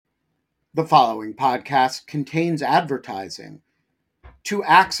The following podcast contains advertising. To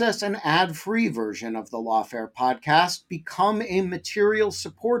access an ad-free version of the Lawfare podcast, become a material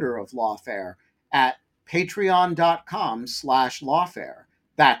supporter of Lawfare at patreon.com/lawfare.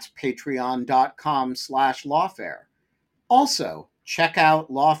 That's patreon.com/lawfare. Also, check out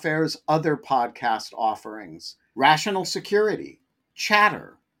Lawfare's other podcast offerings: Rational Security,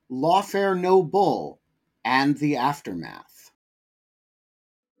 Chatter, Lawfare No Bull, and The Aftermath.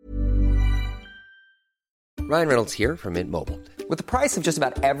 Ryan Reynolds here from Mint Mobile. With the price of just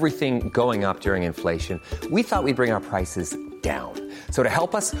about everything going up during inflation, we thought we'd bring our prices down. So to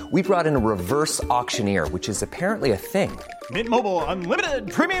help us, we brought in a reverse auctioneer, which is apparently a thing. Mint Mobile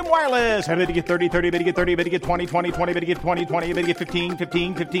Unlimited Premium Wireless. How to get 30, 30, bit to get 30, bit to get 20, 20, 20, bit to get 20, 20, bit to get 15,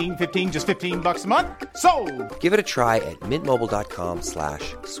 15, 15, 15, just $15 a month? Sold! Give it a try at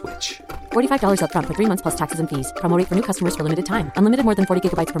mintmobile.com/switch. $45 up front for 3 months plus taxes and fees. Promo rate for new customers for limited time. Unlimited more than 40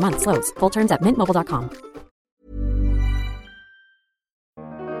 gigabytes per month. Slows full terms at mintmobile.com.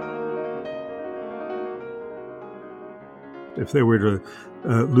 If they were to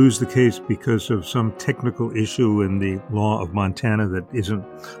lose the case because of some technical issue in the law of Montana that isn't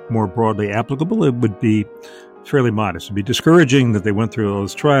more broadly applicable, it would be fairly modest. It would be discouraging that they went through all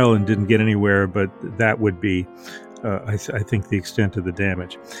this trial and didn't get anywhere, but that would be, I think, the extent of the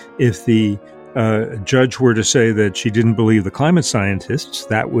damage. If the judge were to say that she didn't believe the climate scientists,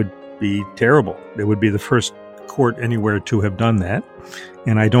 that would be terrible. It would be the first court anywhere to have done that,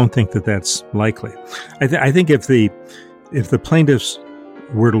 and I don't think that that's likely. I think if the plaintiffs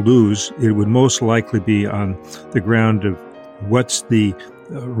were to lose, it would most likely be on the ground of what's the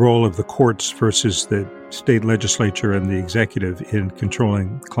role of the courts versus the state legislature and the executive in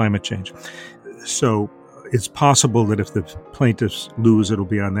controlling climate change. So it's possible that if the plaintiffs lose, it'll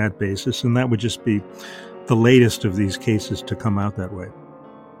be on that basis, and that would just be the latest of these cases to come out that way.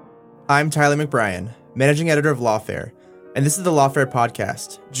 I'm Tyler McBrien, Managing Editor of Lawfare, and this is the Lawfare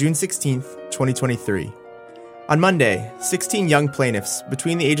Podcast, June 16th, 2023. On Monday, 16 young plaintiffs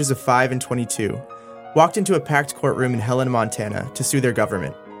between the ages of 5 and 22 walked into a packed courtroom in Helena, Montana to sue their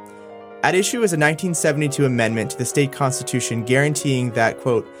government. At issue is a 1972 amendment to the state constitution guaranteeing that,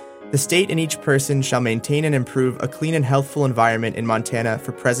 quote, the state and each person shall maintain and improve a clean and healthful environment in Montana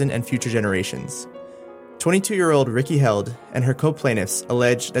for present and future generations. 22-year-old Ricky Held and her co-plaintiffs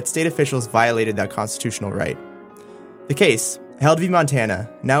allege that state officials violated that constitutional right. The case, Held v. Montana,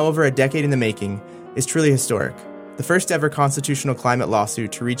 now over a decade in the making, is truly historic, the first ever constitutional climate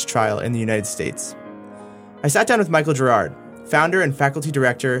lawsuit to reach trial in the United States. I sat down with Michael Gerrard, founder and faculty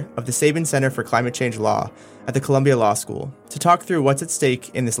director of the Sabin Center for Climate Change Law at the Columbia Law School, to talk through what's at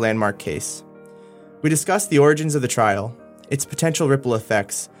stake in this landmark case. We discussed the origins of the trial, its potential ripple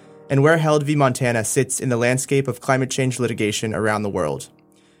effects, and where Held v. Montana sits in the landscape of climate change litigation around the world.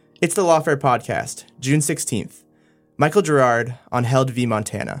 It's the Lawfare Podcast, June 16th. Michael Gerrard on Held v.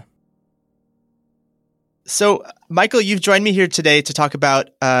 Montana. So, Michael, you've joined me here today to talk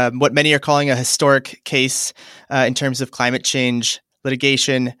about what many are calling a historic case in terms of climate change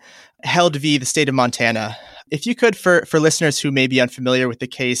litigation, Held v. the state of Montana. If you could, for listeners who may be unfamiliar with the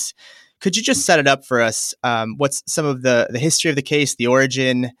case, could you just set it up for us? What's some of the history of the case, the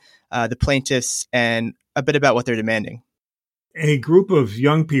origin, the plaintiffs, and a bit about what they're demanding? A group of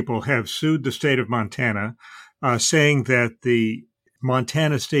young people have sued the state of Montana, saying that the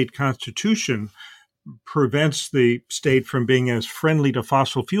Montana state constitution prevents the state from being as friendly to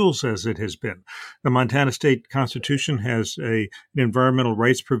fossil fuels as it has been. The Montana state constitution has an environmental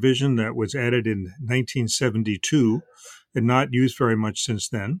rights provision that was added in 1972 and not used very much since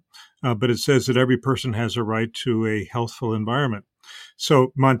then, but it says that every person has a right to a healthful environment.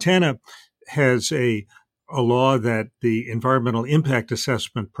 So Montana has a law that the environmental impact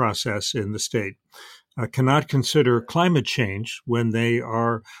assessment process in the state cannot consider climate change when they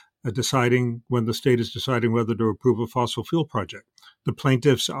are when the state is deciding whether to approve a fossil fuel project. The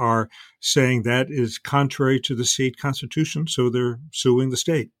plaintiffs are saying that is contrary to the state constitution, so they're suing the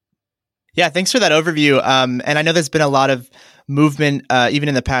state. Yeah, thanks for that overview. And I know there's been a lot of movement even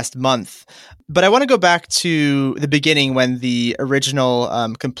in the past month, but I want to go back to the beginning when the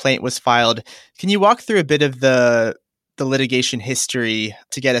original complaint was filed. Can you walk through a bit of the litigation history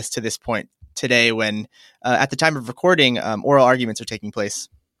to get us to this point today when, at the time of recording, oral arguments are taking place?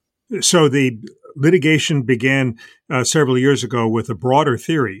 So the litigation began several years ago with a broader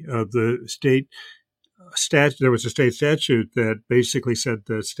theory of the state statute. There was a state statute that basically said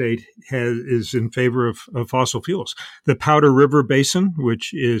the state is in favor of fossil fuels. The Powder River Basin,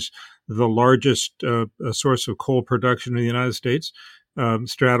 which is the largest source of coal production in the United States,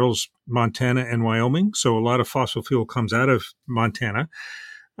 straddles Montana and Wyoming. So a lot of fossil fuel comes out of Montana.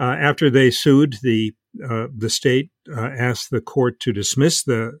 After they sued, the state asked the court to dismiss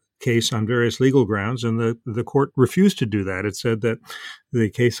the case on various legal grounds, and the court refused to do that. It said that the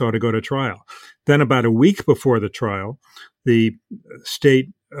case ought to go to trial. Then about a week before the trial, the state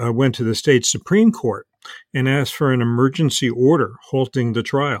went to the state Supreme Court and asked for an emergency order halting the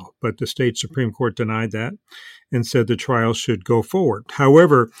trial. But the state Supreme Court denied that and said the trial should go forward.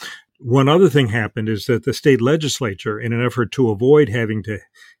 However, one other thing happened is that the state legislature, in an effort to avoid having to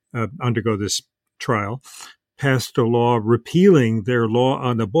undergo this trial, passed a law repealing their law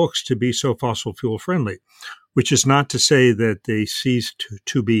on the books to be so fossil fuel friendly, which is not to say that they ceased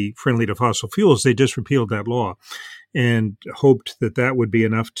to be friendly to fossil fuels. They just repealed that law and hoped that that would be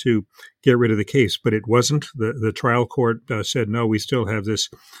enough to get rid of the case. But it wasn't. The trial court said, no, we still have this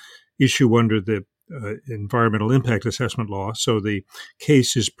issue under the environmental impact assessment law. So the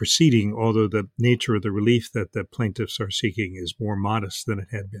case is proceeding, although the nature of the relief that the plaintiffs are seeking is more modest than it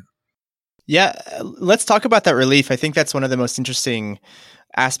had been. Yeah, let's talk about that relief. I think that's one of the most interesting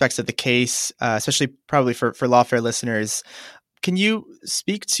aspects of the case, especially probably for Lawfare listeners. Can you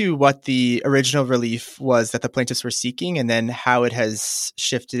speak to what the original relief was that the plaintiffs were seeking, and then how it has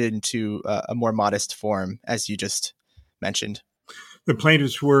shifted into a more modest form, as you just mentioned? The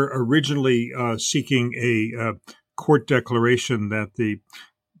plaintiffs were originally seeking a court declaration that the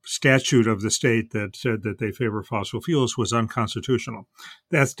statute of the state that said that they favor fossil fuels was unconstitutional.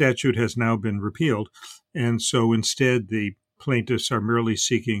 That statute has now been repealed, and so instead the plaintiffs are merely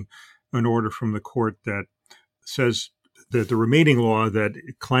seeking an order from the court that says that the remaining law that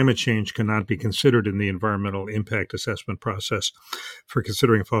climate change cannot be considered in the environmental impact assessment process for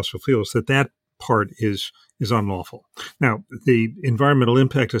considering fossil fuels, that part is unlawful. Now, the environmental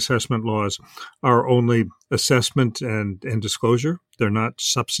impact assessment laws are only assessment and disclosure. They're not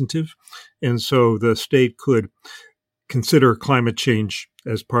substantive. And so the state could consider climate change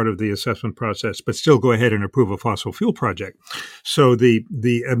as part of the assessment process, but still go ahead and approve a fossil fuel project. So the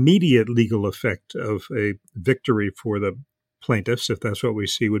immediate legal effect of a victory for the plaintiffs, if that's what we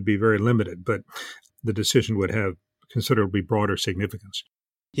see, would be very limited, but the decision would have considerably broader significance.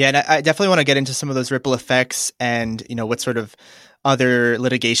 Yeah, and I definitely want to get into some of those ripple effects and, what sort of other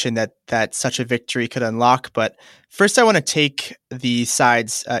litigation that such a victory could unlock. But first, I want to take the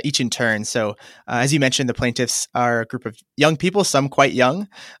sides each in turn. So as you mentioned, the plaintiffs are a group of young people, some quite young.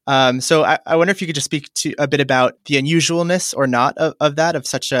 So I wonder if you could just speak to a bit about the unusualness or not of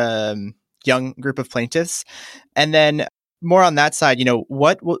such a young group of plaintiffs. And then more on that side,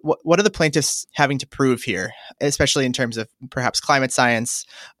 what are the plaintiffs having to prove here, especially in terms of perhaps climate science,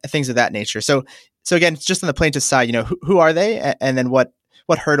 things of that nature? So again, just on the plaintiff side, who are they, and then what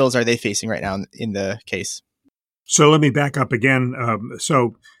hurdles are they facing right now in the case? So let me back up again.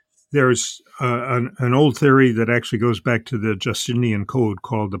 So there's an old theory that actually goes back to the Justinian Code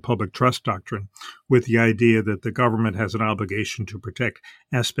called the public trust doctrine, with the idea that the government has an obligation to protect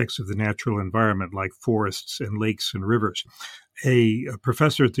aspects of the natural environment like forests and lakes and rivers. A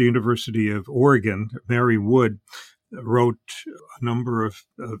professor at the University of Oregon, Mary Wood, wrote a number of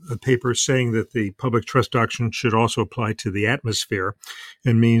papers saying that the public trust doctrine should also apply to the atmosphere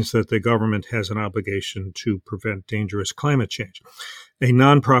and means that the government has an obligation to prevent dangerous climate change. A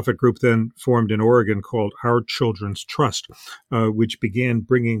nonprofit group then formed in Oregon called Our Children's Trust, which began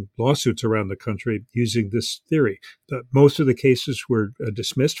bringing lawsuits around the country using this theory. Most of the cases were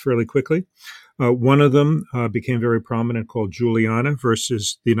dismissed fairly quickly. One of them became very prominent, called Juliana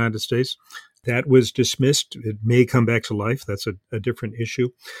versus the United States. That was dismissed. It may come back to life. That's a different issue.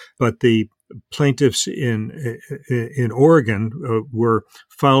 But the plaintiffs in Oregon were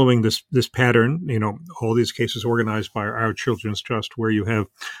following this pattern. All these cases organized by Our Children's Trust, where you have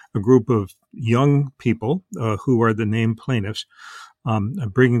a group of young people who are the named plaintiffs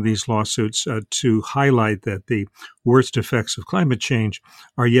bringing these lawsuits to highlight that the worst effects of climate change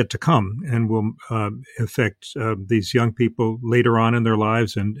are yet to come and will affect these young people later on in their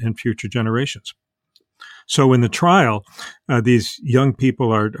lives and future generations. So in the trial, these young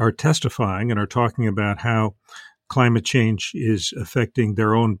people are testifying and are talking about how climate change is affecting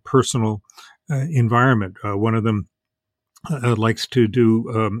their own personal environment. One of them likes to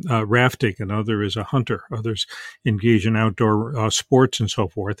do rafting, another is a hunter. Others engage in outdoor sports and so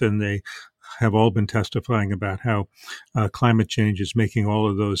forth, and they have all been testifying about how climate change is making all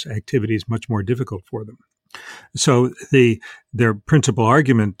of those activities much more difficult for them. So their principal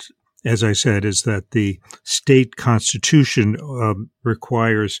argument, as I said, is that the state constitution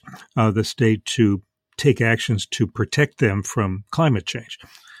requires the state to take actions to protect them from climate change.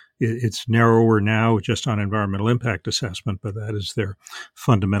 It's narrower now just on environmental impact assessment, but that is their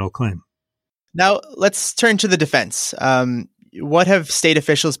fundamental claim. Now, let's turn to the defense. what have state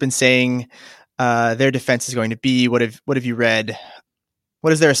officials been saying their defense is going to be? What have you read?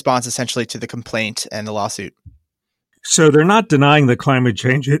 What is their response essentially to the complaint and the lawsuit? So they're not denying that climate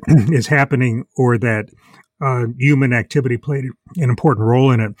change is happening or that human activity played an important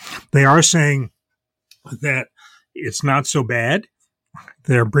role in it. They are saying that it's not so bad.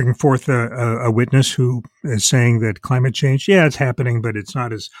 They're bringing forth a witness who is saying that climate change, it's happening, but it's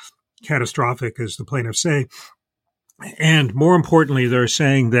not as catastrophic as the plaintiffs say. And more importantly, they're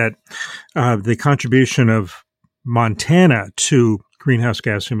saying that the contribution of Montana to greenhouse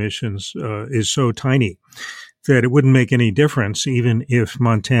gas emissions is so tiny that it wouldn't make any difference even if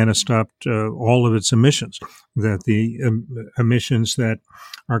Montana stopped all of its emissions, that the emissions that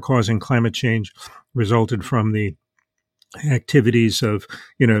are causing climate change resulted from the activities of,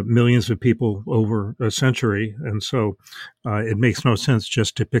 millions of people over a century. And so it makes no sense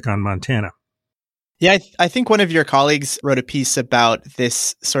just to pick on Montana. Yeah, I think one of your colleagues wrote a piece about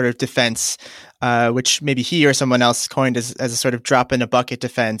this sort of defense, which maybe he or someone else coined as a sort of drop in a bucket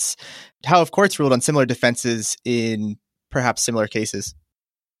defense, how have courts ruled on similar defenses in perhaps similar cases?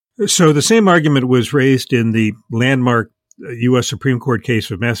 So the same argument was raised in the landmark U.S. Supreme Court case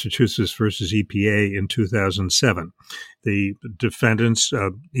of Massachusetts versus EPA in 2007. The defendants,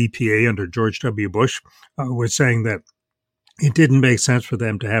 EPA under George W. Bush, were saying that it didn't make sense for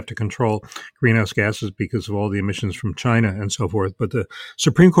them to have to control greenhouse gases because of all the emissions from China and so forth. But the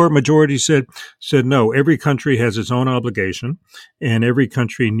Supreme Court majority said no, every country has its own obligation and every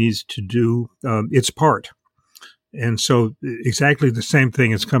country needs to do its part. And so exactly the same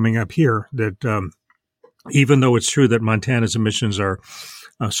thing is coming up here, that even though it's true that Montana's emissions are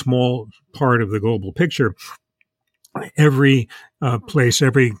a small part of the global picture, every place,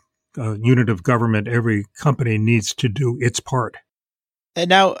 every unit of government, every company needs to do its part. And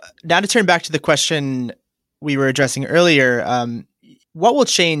now to turn back to the question we were addressing earlier, what will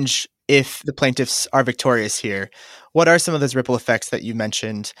change if the plaintiffs are victorious here? What are some of those ripple effects that you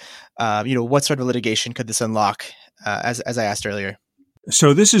mentioned? What sort of litigation could this unlock, as I asked earlier?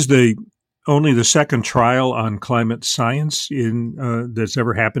 So this is only the second trial on climate science that's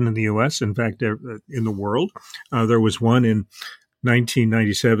ever happened in the U.S. In fact, in the world. There was one in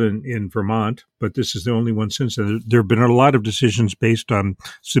 1997 in Vermont, but this is the only one since then. There have been a lot of decisions based on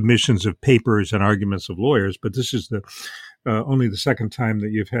submissions of papers and arguments of lawyers, but this is only the second time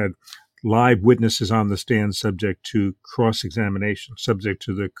that you've had live witnesses on the stand subject to cross-examination, subject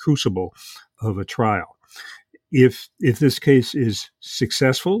to the crucible of a trial. If this case is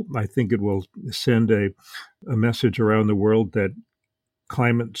successful, I think it will send a message around the world that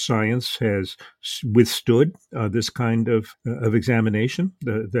climate science has withstood this kind of examination,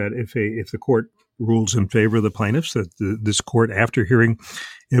 that if the court rules in favor of the plaintiffs, that this court, after hearing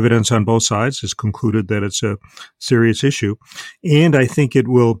evidence on both sides, has concluded that it's a serious issue. And I think it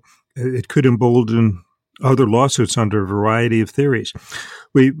could embolden other lawsuits under a variety of theories.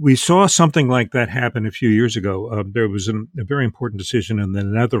 We saw something like that happen a few years ago. There was a very important decision in the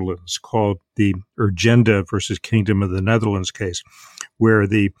Netherlands called the Urgenda versus Kingdom of the Netherlands case, where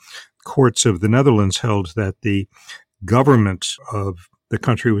the courts of the Netherlands held that the government of the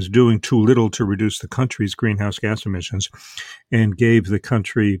country was doing too little to reduce the country's greenhouse gas emissions and gave the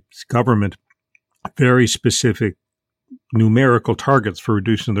country's government very specific numerical targets for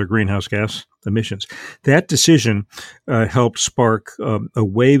reducing their greenhouse gas emissions. That decision helped spark a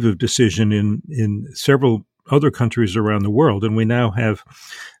wave of decision in several other countries around the world. And we now have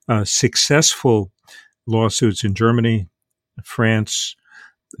successful lawsuits in Germany, France,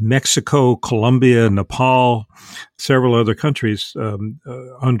 Mexico, Colombia, Nepal, several other countries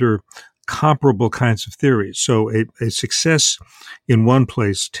under comparable kinds of theories. So a success in one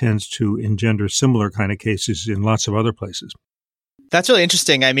place tends to engender similar kind of cases in lots of other places. That's really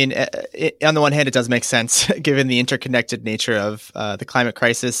interesting. I mean, on the one hand, it does make sense given the interconnected nature of the climate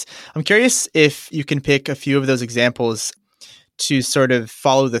crisis. I'm curious if you can pick a few of those examples to sort of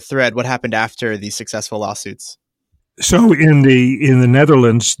follow the thread. What happened after these successful lawsuits? So in the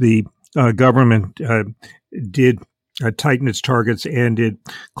Netherlands, the government did tighten its targets, and it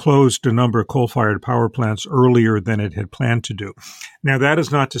closed a number of coal-fired power plants earlier than it had planned to do. Now, that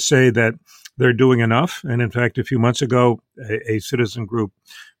is not to say that they're doing enough. And in fact, a few months ago, a citizen group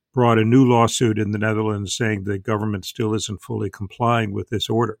brought a new lawsuit in the Netherlands saying the government still isn't fully complying with this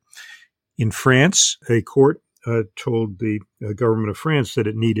order. In France, a court told the government of France that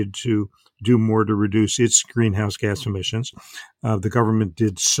it needed to do more to reduce its greenhouse gas emissions. The government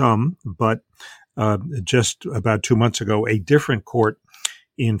did some, but just about 2 months ago, a different court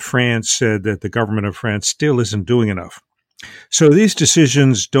in France said that the government of France still isn't doing enough. So these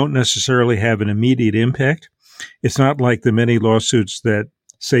decisions don't necessarily have an immediate impact, It's not like the many lawsuits that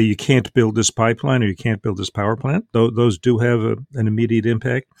say you can't build this pipeline or you can't build this power plant. Those do have an immediate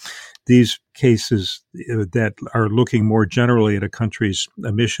impact. These cases that are looking more generally at a country's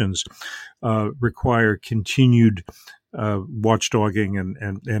emissions require continued watchdogging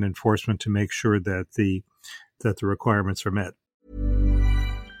and enforcement to make sure that the requirements are met.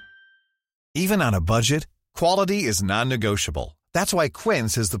 Even on a budget, quality is non-negotiable. That's why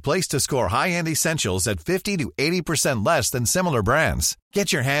Quince is the place to score high-end essentials at 50 to 80% less than similar brands.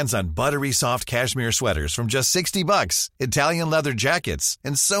 Get your hands on buttery soft cashmere sweaters from just $60, Italian leather jackets,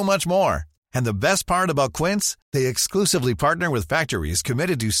 and so much more. And the best part about Quince, they exclusively partner with factories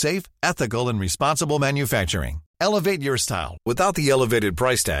committed to safe, ethical, and responsible manufacturing. Elevate your style without the elevated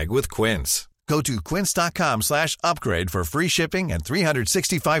price tag with Quince. Go to quince.com/upgrade for free shipping and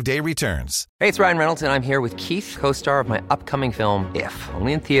 365-day returns. Hey, it's Ryan Reynolds, and I'm here with Keith, co-star of my upcoming film, If,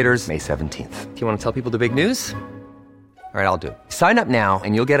 only in theaters May 17th. Do you want to tell people the big news? All right, I'll do it. Sign up now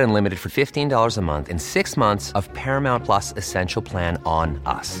and you'll get unlimited for $15 a month and 6 months of Paramount Plus Essential Plan on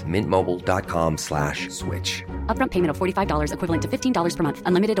us. MintMobile.com/switch. Upfront payment of $45 equivalent to $15 per month.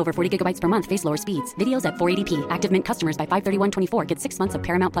 Unlimited over 40 gigabytes per month. Face lower speeds. Videos at 480p. Active Mint customers by 531.24 get 6 months of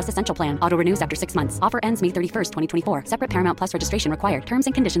Paramount Plus Essential Plan. Auto renews after 6 months. Offer ends May 31st, 2024. Separate Paramount Plus registration required. Terms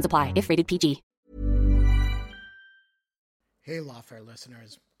and conditions apply if rated PG. Hey, Lawfare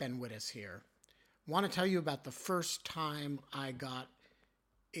listeners. Ben Wittes here. Want to tell you about the first time I got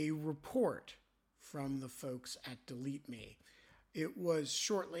a report from the folks at Delete Me. It was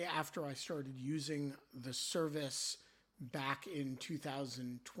shortly after I started using the service back in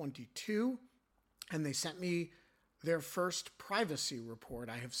 2022, and they sent me their first privacy report.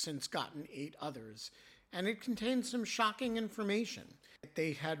 I have since gotten 8 others, and it contained some shocking information.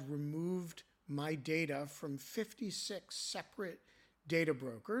 They had removed my data from 56 separate data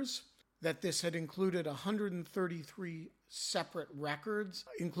brokers, that this had included 133 separate records,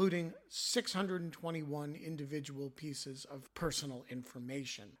 including 621 individual pieces of personal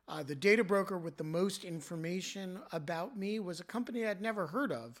information. The data broker with the most information about me was a company I'd never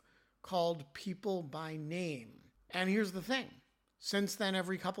heard of called People by Name. And here's the thing. Since then,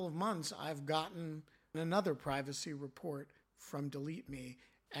 every couple of months, I've gotten another privacy report from Delete Me,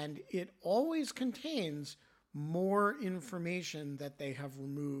 and it always contains more information that they have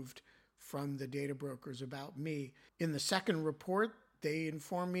removed from the data brokers about me. In the second report, they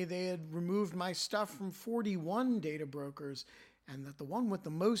informed me they had removed my stuff from 41 data brokers, and that the one with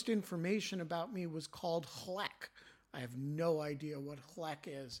the most information about me was called HLEC. I have no idea what HLEC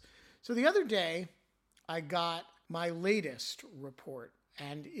is. So the other day, I got my latest report,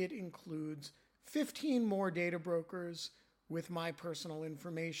 and it includes 15 more data brokers with my personal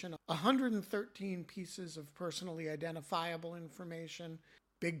information, 113 pieces of personally identifiable information.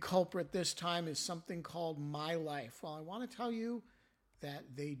 Big culprit this time is something called My Life. Well, I want to tell you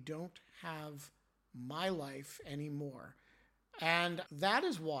that they don't have My Life anymore. And that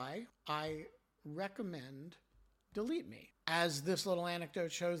is why I recommend Delete Me. As this little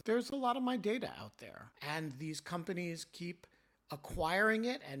anecdote shows, there's a lot of my data out there, and these companies keep acquiring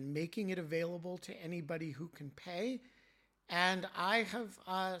it and making it available to anybody who can pay. And I have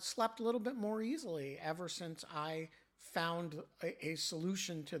slept a little bit more easily ever since I found a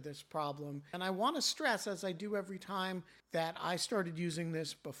solution to this problem. And I want to stress, as I do every time, that I started using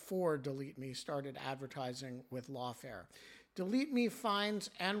this before Delete Me started advertising with Lawfare. Delete Me finds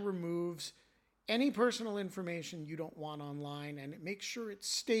and removes any personal information you don't want online, and it makes sure it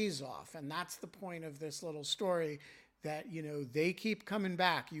stays off. And that's the point of this little story, that, you know, they keep coming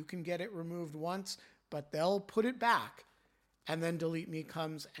back. You can get it removed once, but they'll put it back, and then Delete Me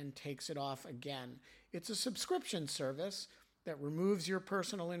comes and takes it off again. It's a subscription service that removes your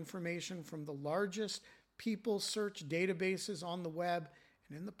personal information from the largest people search databases on the web,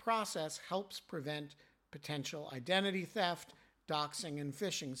 and in the process helps prevent potential identity theft, doxing, and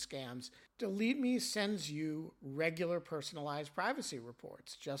phishing scams. Delete Me sends you regular personalized privacy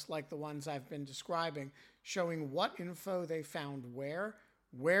reports, just like the ones I've been describing, showing what info they found where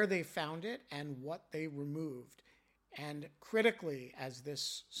they found it, and what they removed. And critically, as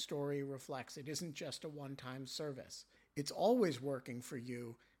this story reflects, it isn't just a one-time service. It's always working for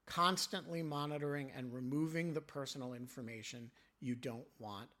you, constantly monitoring and removing the personal information you don't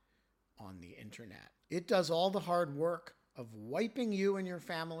want on the internet. It does all the hard work of wiping you and your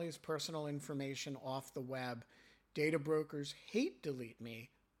family's personal information off the web. Data brokers hate Delete Me,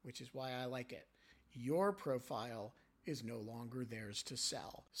 which is why I like it. Your profile is no longer theirs to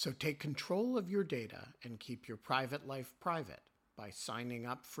sell. So take control of your data and keep your private life private by signing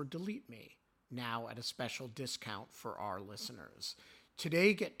up for Delete Me, now at a special discount for our listeners.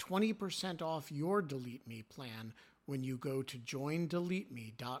 Today, get 20% off your Delete Me plan when you go to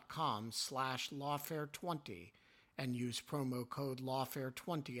joindeleteme.com/lawfare20 and use promo code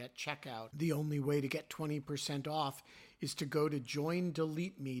lawfare20 at checkout. The only way to get 20% off is to go to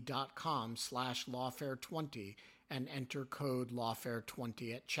joindeleteme.com/lawfare20 and enter code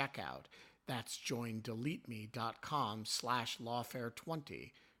lawfare20 at checkout. That's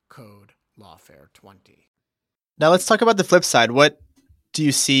joindeleteme.com/lawfare20, code lawfare20. Now let's talk about the flip side. What do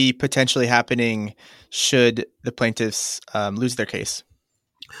you see potentially happening should the plaintiffs lose their case?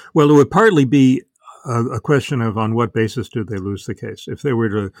 Well, it would partly be a question of on what basis do they lose the case. If they were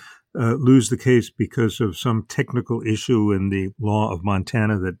to lose the case because of some technical issue in the law of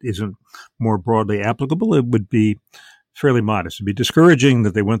Montana that isn't more broadly applicable, it would be fairly modest. It'd be discouraging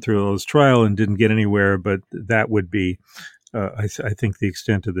that they went through all this trial and didn't get anywhere, but that would be, I think, the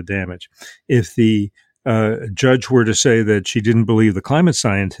extent of the damage. If the judge were to say that she didn't believe the climate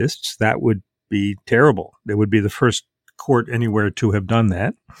scientists, that would be terrible. It would be the first court anywhere to have done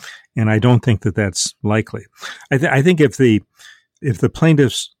that, and I don't think that that's likely. I think if the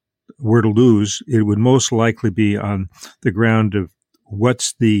plaintiffs were to lose, it would most likely be on the ground of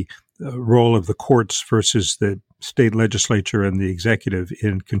what's the role of the courts versus the state legislature and the executive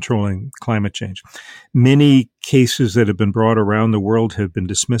in controlling climate change. Many cases that have been brought around the world have been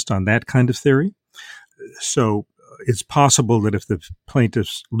dismissed on that kind of theory. So it's possible that if the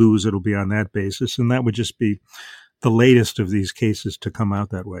plaintiffs lose, it'll be on that basis, and that would just be the latest of these cases to come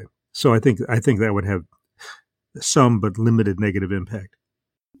out that way. So I think that would have some but limited negative impact.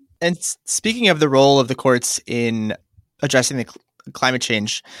 And speaking of the role of the courts in addressing the climate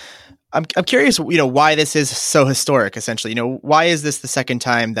change, I'm curious, why this is so historic, essentially. Why is this the second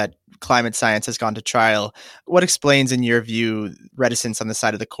time that climate science has gone to trial? What explains, in your view, reticence on the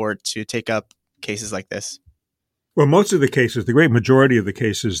side of the court to take up cases like this? Well, most of the cases, the great majority of the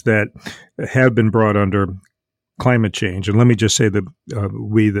cases that have been brought under climate change, and let me just say that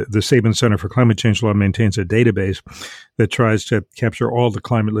the Sabin Center for Climate Change Law maintains a database that tries to capture all the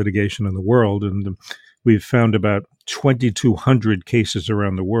climate litigation in the world, and we've found about 2,200 cases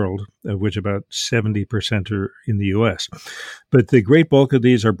around the world, of which about 70% are in the U.S. But the great bulk of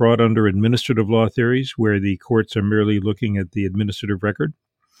these are brought under administrative law theories, where the courts are merely looking at the administrative record.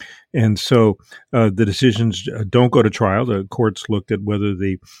 And so the decisions don't go to trial. The courts looked at whether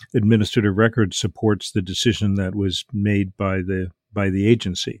the administrative record supports the decision that was made by the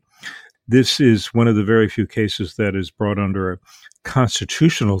agency. This is one of the very few cases that is brought under a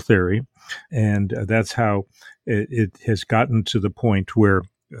constitutional theory, and that's how it has gotten to the point where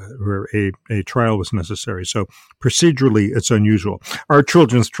a trial was necessary. So procedurally, it's unusual. Our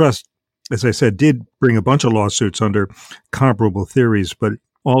Children's Trust, as I said, did bring a bunch of lawsuits under comparable theories, but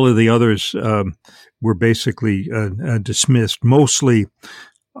all of the others were basically dismissed, mostly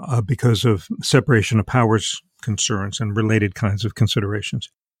because of separation of powers concerns and related kinds of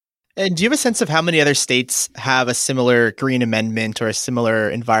considerations. And do you have a sense of how many other states have a similar Green Amendment or a similar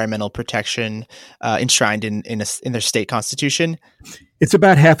environmental protection enshrined in their state constitution? It's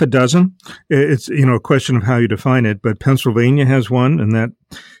about half a dozen. It's a question of how you define it, but Pennsylvania has one, and that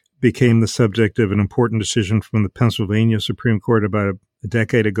became the subject of an important decision from the Pennsylvania Supreme Court about a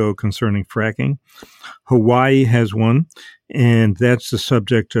decade ago concerning fracking. Hawaii has one, and that's the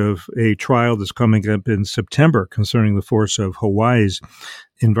subject of a trial that's coming up in September concerning the force of Hawaii's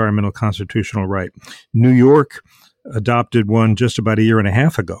environmental constitutional right. New York adopted one just about a year and a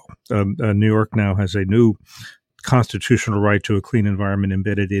half ago. New York now has a new constitutional right to a clean environment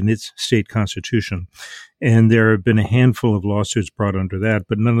embedded in its state constitution. And there have been a handful of lawsuits brought under that,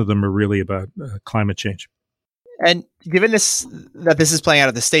 but none of them are really about climate change. And given that this is playing out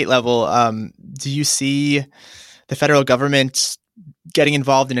at the state level, do you see the federal government getting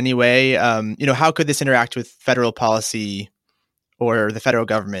involved in any way? How could this interact with federal policy or the federal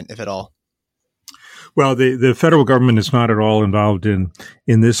government, if at all? Well, the federal government is not at all involved in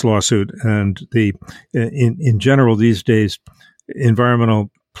this lawsuit, and in general these days, environmental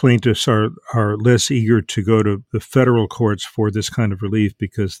plaintiffs are less eager to go to the federal courts for this kind of relief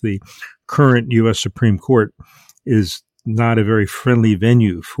because the current U.S. Supreme Court is not a very friendly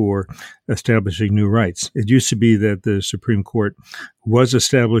venue for establishing new rights. It used to be that the Supreme Court was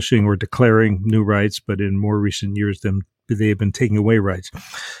establishing or declaring new rights, but in more recent years, they have been taking away rights.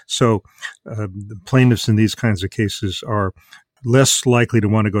 So the plaintiffs in these kinds of cases are less likely to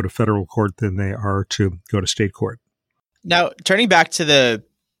want to go to federal court than they are to go to state court. Now, turning back to the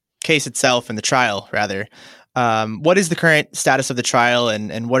case itself and the trial, rather, what is the current status of the trial,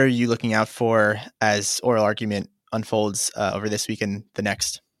 and what are you looking out for as oral argument unfolds over this week and the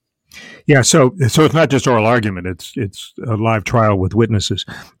next? Yeah, so it's not just oral argument; it's a live trial with witnesses,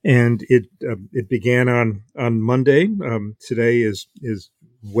 and it began on Monday. Today is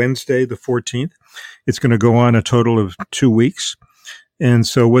Wednesday, the 14th. It's going to go on a total of 2 weeks, and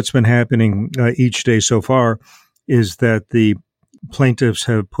so what's been happening each day so far is that the plaintiffs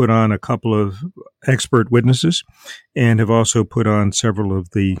have put on a couple of expert witnesses, and have also put on several of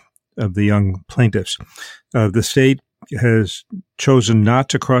the young plaintiffs. The state has chosen not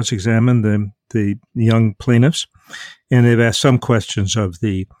to cross-examine the young plaintiffs, and they've asked some questions of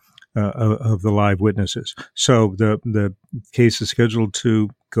the live witnesses. So the case is scheduled to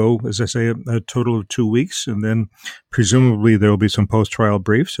go, as I say, a total of 2 weeks, and then presumably there will be some post-trial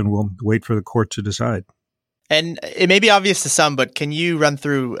briefs, and we'll wait for the court to decide. And it may be obvious to some, but can you run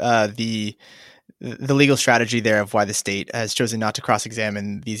through the legal strategy there of why the state has chosen not to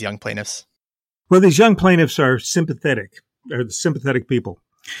cross-examine these young plaintiffs? Well, these young plaintiffs are sympathetic people.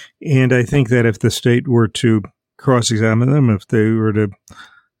 And I think that if the state were to cross-examine them, if they were to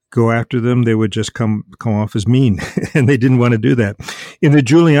go after them, they would just come off as mean. And they didn't want to do that. In the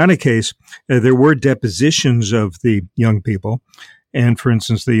Giuliani case, there were depositions of the young people. And for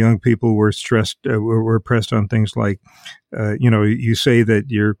instance, the young people were pressed on things like, you say that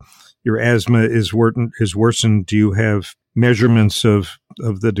your asthma is worsened. Do you have measurements of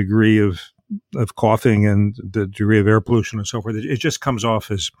the degree of coughing and the degree of air pollution and so forth? It just comes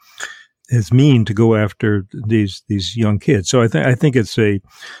off as mean to go after these young kids. So I think it's a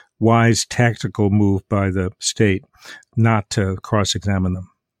wise tactical move by the state not to cross-examine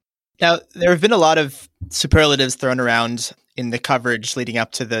them. Now, there have been a lot of superlatives thrown around in the coverage leading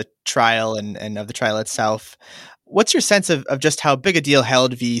up to the trial and of the trial itself. What's your sense of just how big a deal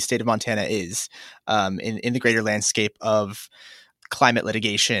Held v. State of Montana is in the greater landscape of climate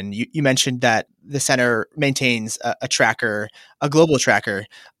litigation? You mentioned that the center maintains a tracker, a global tracker.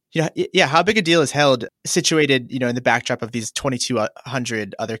 How big a deal is Held situated, in the backdrop of these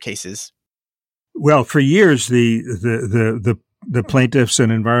 2,200 other cases? Well, for years, the plaintiffs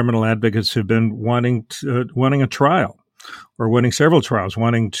and environmental advocates have been wanting a trial, or wanting several trials,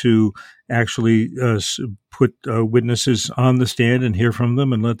 wanting to actually put witnesses on the stand and hear from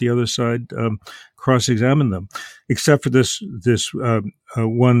them and let the other side cross-examine them. Except for this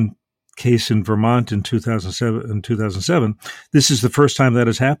one case in Vermont in 2007, this is the first time that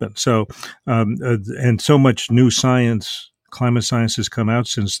has happened. So, and so much new science, climate science, has come out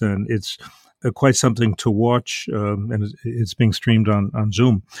since then. It's quite something to watch, and it's being streamed on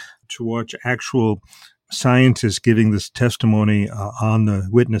Zoom, to watch actual scientists giving this testimony on the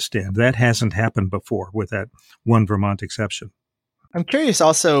witness stand. That hasn't happened before, with that one Vermont exception. I'm curious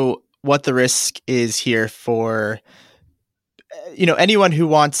also what the risk is here for anyone who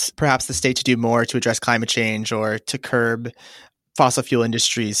wants perhaps the state to do more to address climate change or to curb fossil fuel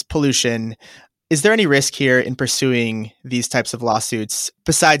industries pollution. Is there any risk here in pursuing these types of lawsuits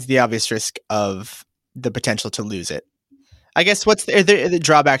besides the obvious risk of the potential to lose it? I guess are there the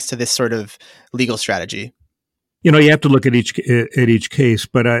drawbacks to this sort of legal strategy? You have to look at each case,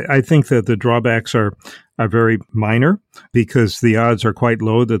 but I think that the drawbacks are very minor, because the odds are quite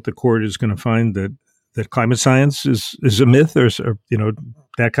low that the court is going to find that climate science is a myth, or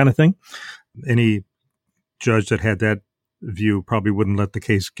that kind of thing. Any judge that had that view probably wouldn't let the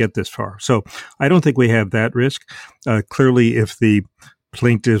case get this far. So I don't think we have that risk. Clearly, if the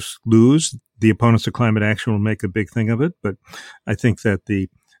plaintiffs lose, the opponents of climate action will make a big thing of it. But I think that the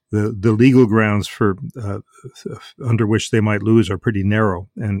legal grounds for under which they might lose are pretty narrow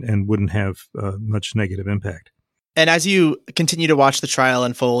and wouldn't have much negative impact. And as you continue to watch the trial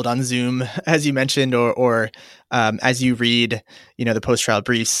unfold on Zoom, as you mentioned, or as you read, the post-trial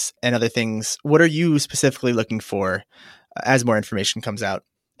briefs and other things, what are you specifically looking for as more information comes out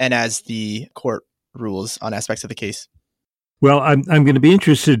and as the court rules on aspects of the case? Well, I'm going to be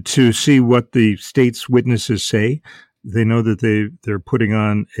interested to see what the state's witnesses say. They know that they're putting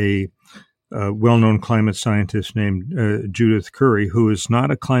on a well-known climate scientist named Judith Curry, who is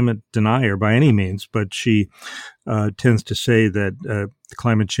not a climate denier by any means, but she tends to say that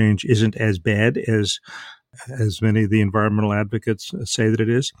climate change isn't as bad as many of the environmental advocates say that it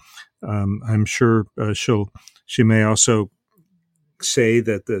is. I'm sure she may also say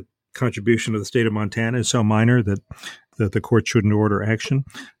that the contribution of the state of Montana is so minor that the court shouldn't order action.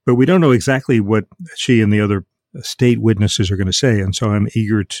 But we don't know exactly what she and the other state witnesses are going to say. And so I'm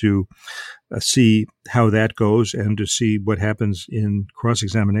eager to see how that goes and to see what happens in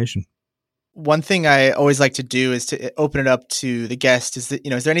cross-examination. One thing I always like to do is to open it up to the guest. Is that,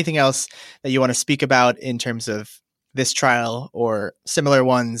 is there anything else that you want to speak about in terms of this trial or similar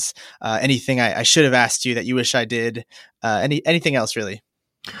ones? Anything I should have asked you that you wish I did? Anything else really?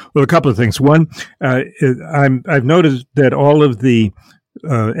 Well, a couple of things. One, I've noticed that all of the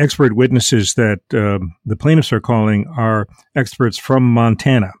expert witnesses that the plaintiffs are calling are experts from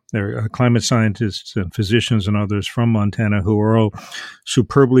Montana. They're climate scientists and physicians and others from Montana who are all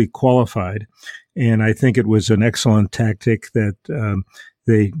superbly qualified. And I think it was an excellent tactic that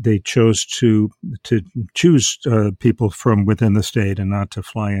they chose to choose people from within the state and not to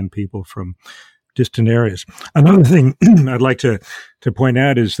fly in people from distant areas. Another thing I'd like to point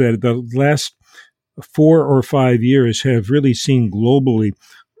out is that the last 4 or 5 years have really seen globally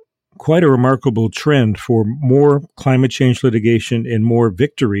quite a remarkable trend for more climate change litigation and more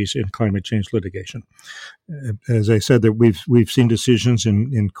victories in climate change litigation. As I said, that we've seen decisions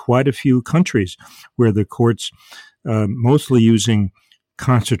in quite a few countries where the courts, mostly using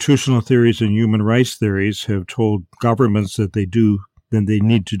constitutional theories and human rights theories, have told governments that they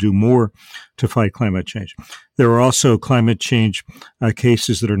need to do more to fight climate change. There are also climate change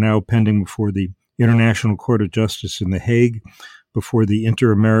cases that are now pending before the International Court of Justice in The Hague, before the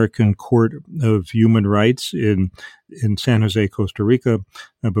Inter-American Court of Human Rights in San Jose, Costa Rica,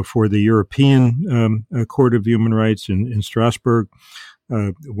 before the European Court of Human Rights in Strasbourg.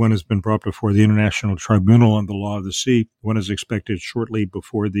 One has been brought before the International Tribunal on the Law of the Sea. One is expected shortly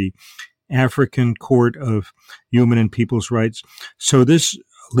before the African Court of Human and People's Rights. So this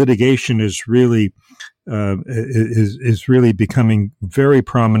litigation is really becoming very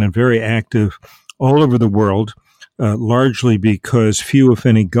prominent, very active all over the world, largely because few, if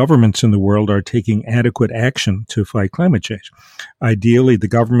any, governments in the world are taking adequate action to fight climate change. Ideally, the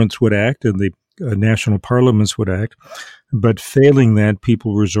governments would act and the national parliaments would act, but failing that,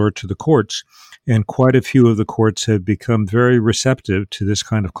 people resort to the courts, and quite a few of the courts have become very receptive to this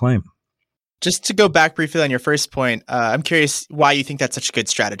kind of claim. Just to go back briefly on your first point, I'm curious why you think that's such a good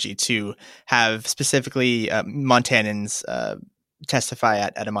strategy to have specifically Montanans testify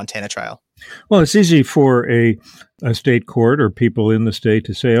at a Montana trial. Well, it's easy for a state court or people in the state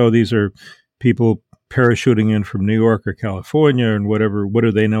to say, oh, these are people parachuting in from New York or California and whatever. What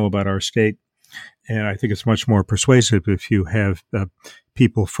do they know about our state? And I think it's much more persuasive if you have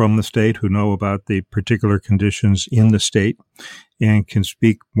people from the state who know about the particular conditions in the state and can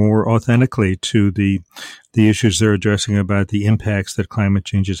speak more authentically to the issues they're addressing about the impacts that climate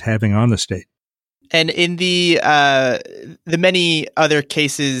change is having on the state. And in the many other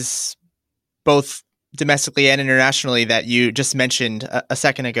cases, both domestically and internationally, that you just mentioned a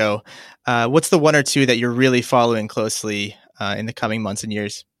second ago, what's the one or two that you're really following closely in the coming months and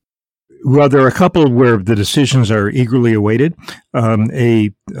years? Well, there are a couple where the decisions are eagerly awaited.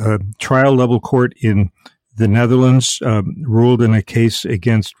 A trial level court in the Netherlands ruled in a case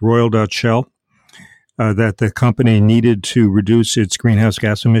against Royal Dutch Shell that the company needed to reduce its greenhouse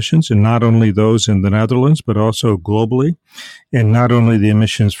gas emissions, and not only those in the Netherlands, but also globally, and not only the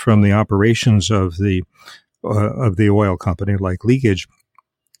emissions from the operations of the oil company, like leakage,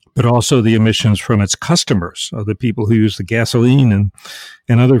 but also the emissions from its customers, the people who use the gasoline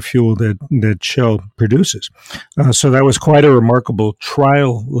and other fuel that Shell produces. So that was quite a remarkable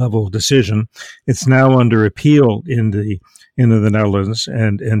trial level decision. It's now under appeal in the Netherlands,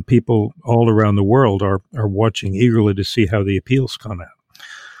 and people all around the world are watching eagerly to see how the appeals come out.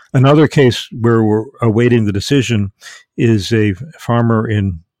 Another case where we're awaiting the decision is a farmer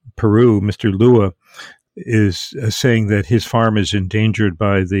in Peru, Mr. Lua, is saying that his farm is endangered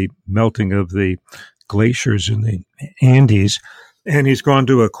by the melting of the glaciers in the Andes. And he's gone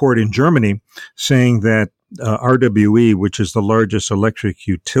to a court in Germany saying that RWE, which is the largest electric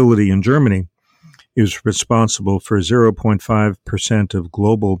utility in Germany, is responsible for 0.5% of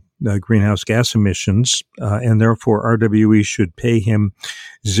global greenhouse gas emissions, and therefore RWE should pay him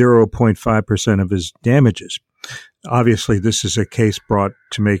 0.5% of his damages. Obviously, this is a case brought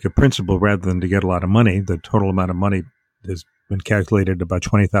to make a principle rather than to get a lot of money. The total amount of money has been calculated at about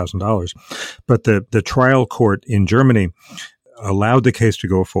 $20,000. But the trial court in Germany allowed the case to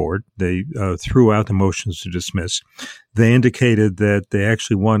go forward. They threw out the motions to dismiss. They indicated that they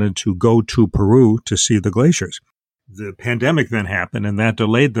actually wanted to go to Peru to see the glaciers. The pandemic then happened, and that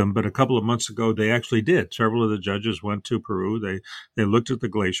delayed them. But a couple of months ago, they actually did. Several of the judges went to Peru. They looked at the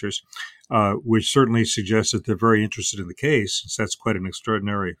glaciers, which certainly suggests that they're very interested in the case, since that's quite an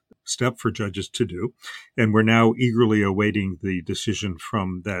extraordinary step for judges to do. And we're now eagerly awaiting the decision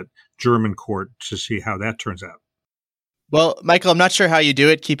from that German court to see how that turns out. Well, Michael, I'm not sure how you do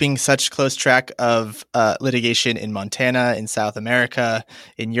it, keeping such close track of litigation in Montana, in South America,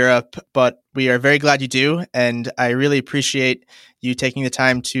 in Europe, but we are very glad you do. And I really appreciate you taking the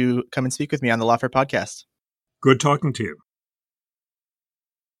time to come and speak with me on the Lawfare podcast. Good talking to you.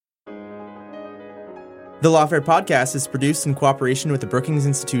 The Lawfare podcast is produced in cooperation with the Brookings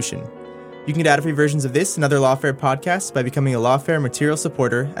Institution. You can get ad-free versions of this and other Lawfare podcasts by becoming a Lawfare material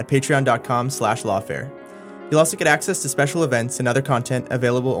supporter at patreon.com/lawfare. You'll also get access to special events and other content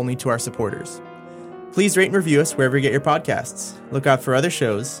available only to our supporters. Please rate and review us wherever you get your podcasts. Look out for other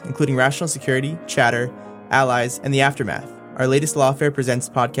shows, including Rational Security, Chatter, Allies, and The Aftermath, our latest Lawfare Presents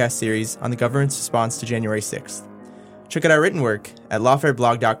podcast series on the government's response to January 6th. Check out our written work at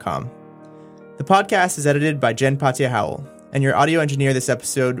lawfareblog.com. The podcast is edited by Jen Patia-Howell, and your audio engineer this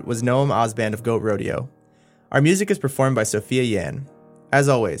episode was Noam Osband of Goat Rodeo. Our music is performed by Sophia Yan. As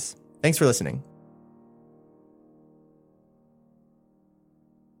always, thanks for listening.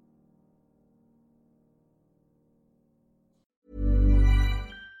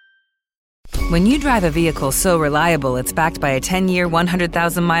 When you drive a vehicle so reliable it's backed by a 10-year,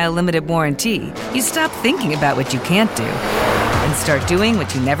 100,000-mile limited warranty, you stop thinking about what you can't do and start doing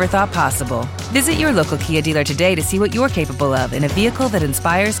what you never thought possible. Visit your local Kia dealer today to see what you're capable of in a vehicle that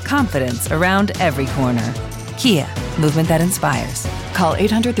inspires confidence around every corner. Kia, movement that inspires. Call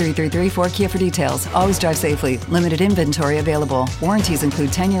 800-333-4KIA for details. Always drive safely. Limited inventory available. Warranties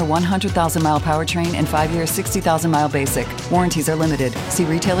include 10-year 100,000-mile powertrain and 5-year 60,000-mile basic. Warranties are limited. See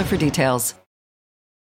retailer for details.